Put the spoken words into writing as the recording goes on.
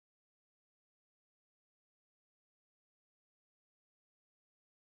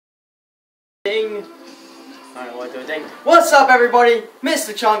Ding. I don't know why I do a ding. What's up, everybody?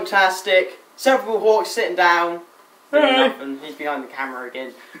 Mr. Chunktastic. SeverableHawk3 sitting down. Doing nothing. He's behind the camera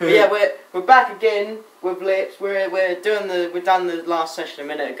again. But yeah, we're back again with Lips. We've done the last session a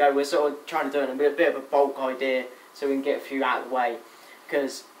minute ago. We're sort of trying to do a bit of a bulk idea so we can get a few out of the way.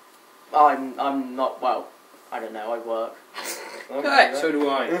 Because I'm not well. I don't know. I work. Hey, so do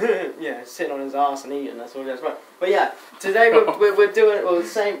I. Yeah, sitting on his ass and eating. That's all it is. But yeah, today we're doing We're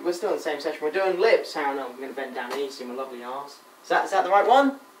still in the same session. We're doing lips. Hang on, I'm gonna bend down and see my lovely ass. Is that the right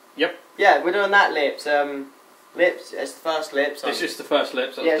one? Yep. Yeah, we're doing that lips. Lips. It's the first lips. It's just the first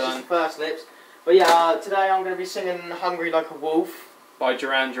lips. Yeah, it's just the first lips. But yeah, today I'm gonna be singing "Hungry Like a Wolf" by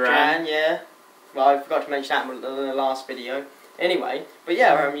Duran. Yeah. Well, I forgot to mention that in the last video. Anyway, but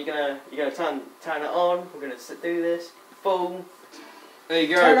yeah, you're gonna turn it on. We're gonna do this full. There you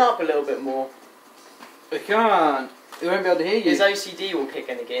go. Turn up a little bit more. I can't. They won't be able to hear you. His OCD will kick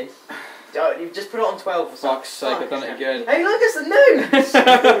in again. You just put it on 12 or something. Fuck's sake, I've done it again. Hey, look, it's the news!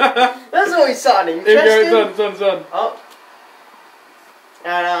 That's always something Here interesting. we go, done. Up.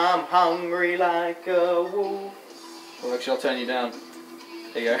 And I'm hungry like a wolf. Well, actually, I'll turn you down.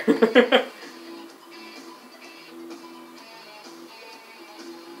 There you go.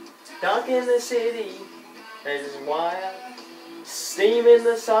 Dark in the city, there's a wire. Steam in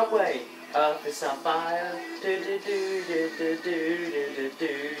the subway, earth is on fire. Too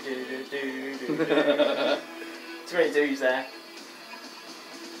many do's there.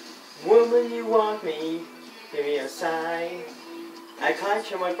 Woman, you want me? Give me a sign. I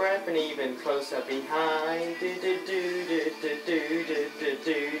catch my breath and even closer behind.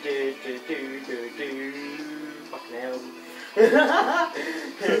 Fucking hell.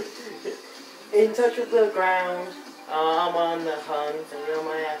 In touch with the ground. I'm on the hunt and I'm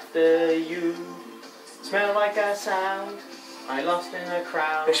after you. Smell like a sound. I lost in a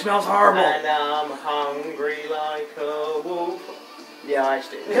crowd. It smells horrible. And I'm hungry like a wolf. Yeah, I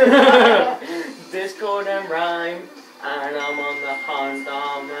did. Discord and rhyme. And I'm on the hunt.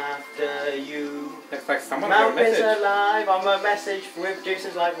 I'm after you. Looks like someone Mouth is alive. I'm a message with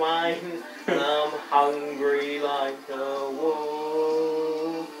juices like wine. And I'm hungry like a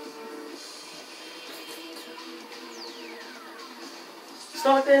wolf.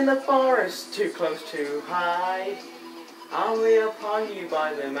 Stuck in the forest, too close to hide. I'll be upon you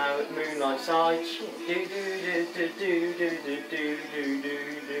by the moonlight side. Do do do do do do do do do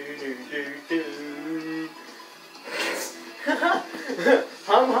do do do do.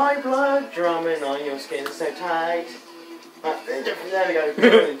 I'm high blood drumming on your skin so tight. There we go.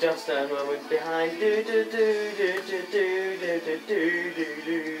 Just a moment behind. Do do do do do do do do do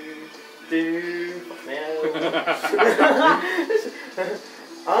do.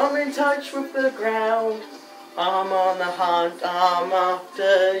 I'm in touch with the ground. I'm on the hunt. I'm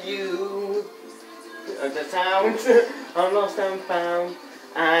after you. The sound. I'm lost and found.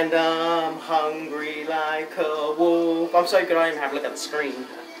 And I'm hungry like a wolf. I'm so good I don't even have to look at the screen.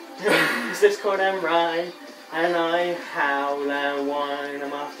 It's Discord and rhyme. And I howl and whine.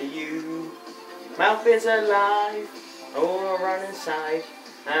 I'm after you. Mouth is alive. Oh, I run inside.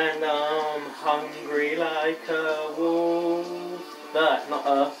 And I'm hungry like a wolf. Not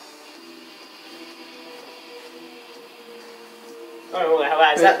I don't know what the hell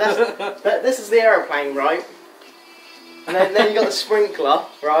that is. This is the aeroplane, right? And then you got the sprinkler,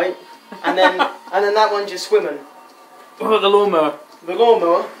 right? And then that one's just swimming. What about the lawnmower? The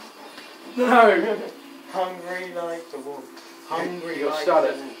lawnmower? No. Hungry like a wolf. Hungry you like start a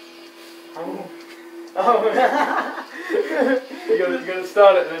it. wolf. Oh. you gotta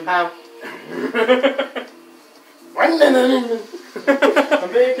start it then. How? I'm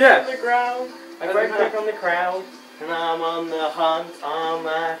big on the ground. I break back on the crowd. And I'm on the hunt. I'm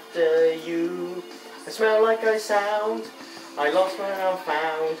after you. I smell like I sound. I lost when I'm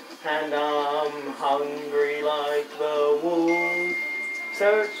found. And I'm hungry like the wolf.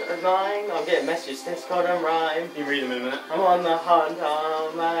 Search online. I'm getting messages. Discord and rhyme. You read them in a minute. I'm on the hunt.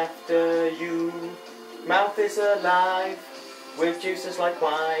 I'm after you. Mouth is alive. With juices like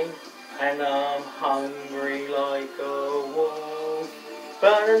wine. And I'm hungry like a wolf.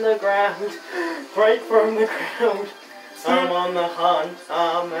 Burn in the ground. Break from the ground. I'm on the hunt.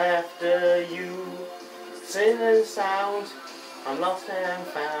 I'm after you. Sin and sound. I'm lost and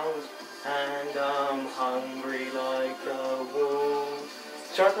found. And I'm hungry like a wolf.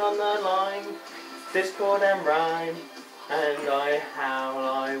 Struck on the line. Discord and rhyme. And I howl,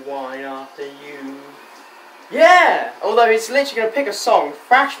 I whine after you. Yeah! Although it's literally going to pick a song,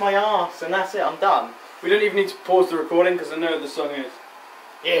 thrash my ass, and that's it, I'm done. We don't even need to pause the recording because I know what the song is.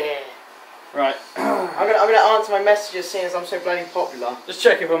 Yeah. Right. I'm gonna answer my messages seeing as I'm so bloody popular. Just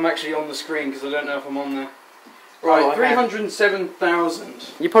check if I'm actually on the screen because I don't know if I'm on there. Right, Oh, okay. 307,000.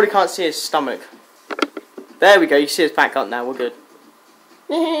 You probably can't see his stomach. There we go, you see his back up now, we're good.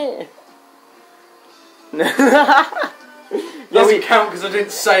 Doesn't count because I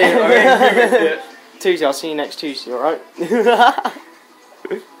didn't say it, I mimicked it. Tuesday, I'll see you next Tuesday, alright?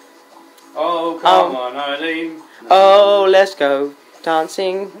 Oh, come on, Eileen. Oh, let's go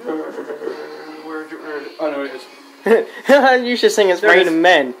dancing. I know it is. You should sing It's There it Raining is.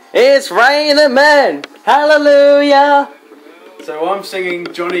 Men. It's raining men! Hallelujah! So I'm singing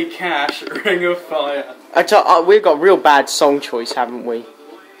Johnny Cash, Ring of Fire. We've got real bad song choice, haven't we?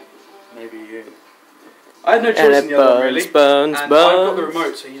 Maybe you. I had no And choice it in the other one, burns, really. burns, and burns. I've got the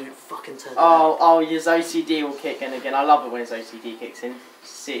remote, so you don't fucking turn it on. Oh, his OCD will kick in again. I love it when his OCD kicks in.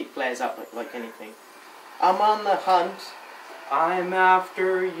 See, it flares up like anything. I'm on the hunt. I'm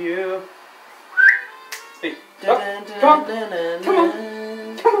after you. Hey, Dun, up, dun, come on, dun, dun, come on,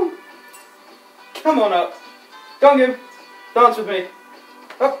 dun. come on, come on up. Go on, Gim. Dance with me.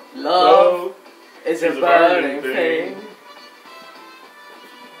 Up. Love is a burning thing.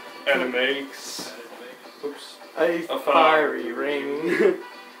 And it makes A fiery ring.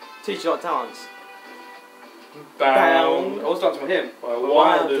 Teach you how to dance. bound. I was dancing with him. By a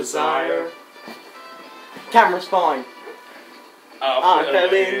Wild desire. Camera's fine. I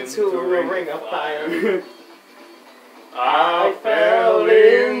fell into a ring of fire. I fell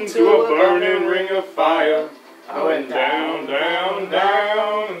into a burning ring of fire. I went down, down,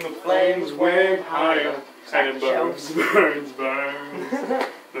 down, and the flames went higher. And it burns, burns, burns.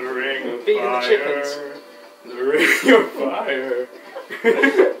 The ring of Feeding the fire. chickens. The ring of fire.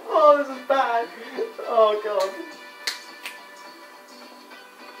 Oh, this is bad. Oh, God.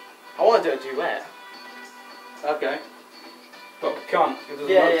 I want to do a duet. Okay. But we can't. It doesn't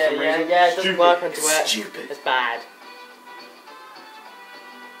Yeah, work for yeah, some yeah, reason. yeah. It doesn't work on It's duet. stupid. It's bad.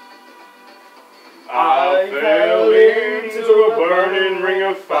 I fell into a burning ring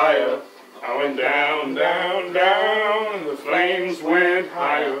of fire. I went down, down, down, and the flames went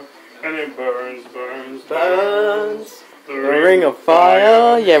higher. And it burns, burns, Burns. The The ring of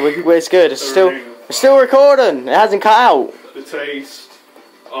fire. Yeah, it's good. It's still recording. It hasn't cut out. The taste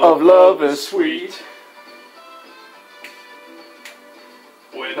Of love is sweet.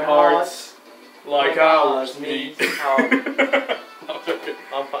 When When hearts like ours meet. I'm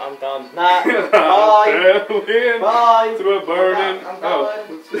done. Nah. I Bye. fell in Bye. to a burning. I'm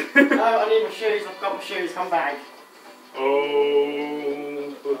Oh. No, I need my shoes. I've got my shoes. Come back.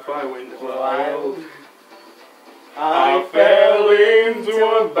 Oh, but I went Wild. wild. I fell into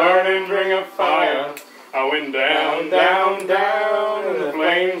a burning ring of fire. I went down, down, down, and the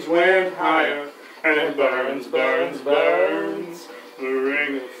flames went higher. And it burns, burns, burns. The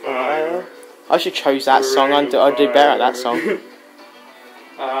ring of fire. I should chose that song. I'd do better at that song.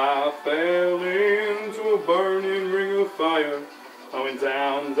 I fell into a burning ring of fire. I went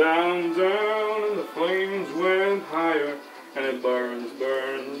down, down, down, and the flames went higher. And it burns,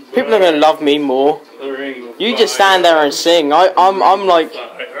 burns, People are gonna love me more. The ring of You fire. just stand there and sing. I'm like.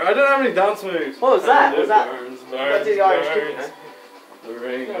 Fire. I don't have any dance moves. What was that? And Was it that? burns, Gotta burns, do the Irish burns. kicking, huh? The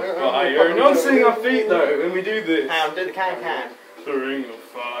ring of fire. No one's sitting on feet though when we do this. Hang on, do the can. The ring of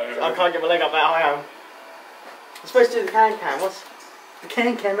fire. I can't get my leg up there. I am. I'm supposed to do the can. What's the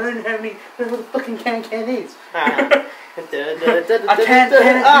can? I don't know what the fucking can is. I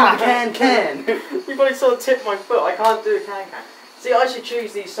can't can. You probably sort of tipped my foot. I can't do the can. See, I should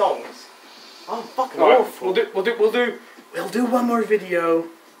choose these songs. I'm fucking Right, awful. We'll do one more video.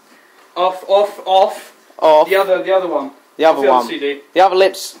 Off. Off. The other one. The other one. CD. The other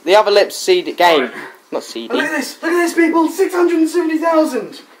lips CD game. Right. Not CD. Look at this, people!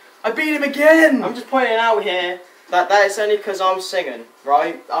 670,000. I beat him again. I'm just pointing out here that is only because I'm singing,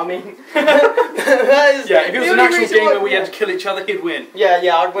 right? I mean, that is, Yeah, if it was the an only actual reason game why- where we had to kill each other, he'd win. Yeah,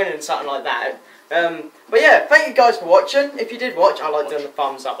 I'd win in something like that. But yeah, thank you guys for watching. If you did watch, I like doing the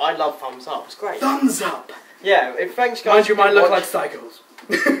thumbs up. I love thumbs up. It's great. Thumbs up. Yeah, thanks guys. Mind you, for might look watch. like psychos.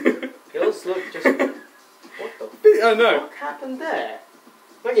 Yours look just. What the I know. fuck happened there?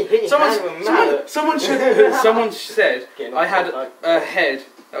 Like you hit your hand with a mallet. Someone said Getting I off had the a head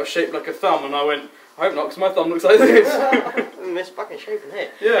that was shaped like a thumb, and I went, I hope not, because my thumb looks like this. Miss fucking shaping here.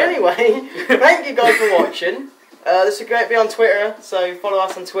 Yeah. Anyway, thank you guys for watching. This is great to be on Twitter, so follow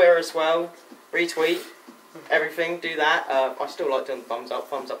us on Twitter as well. Retweet everything, do that. I still like doing thumbs up.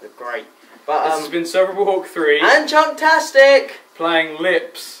 Thumbs up are great. But This has been SeverableHawk3 and Chunktastic. playing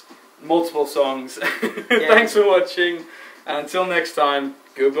Lips, multiple songs. Thanks for watching. And until next time,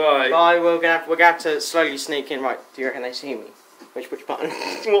 goodbye. Bye. We're gonna have to slowly sneak in. Right? Do you reckon they see me? Which button?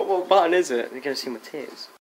 What button is it? You're gonna see my tears.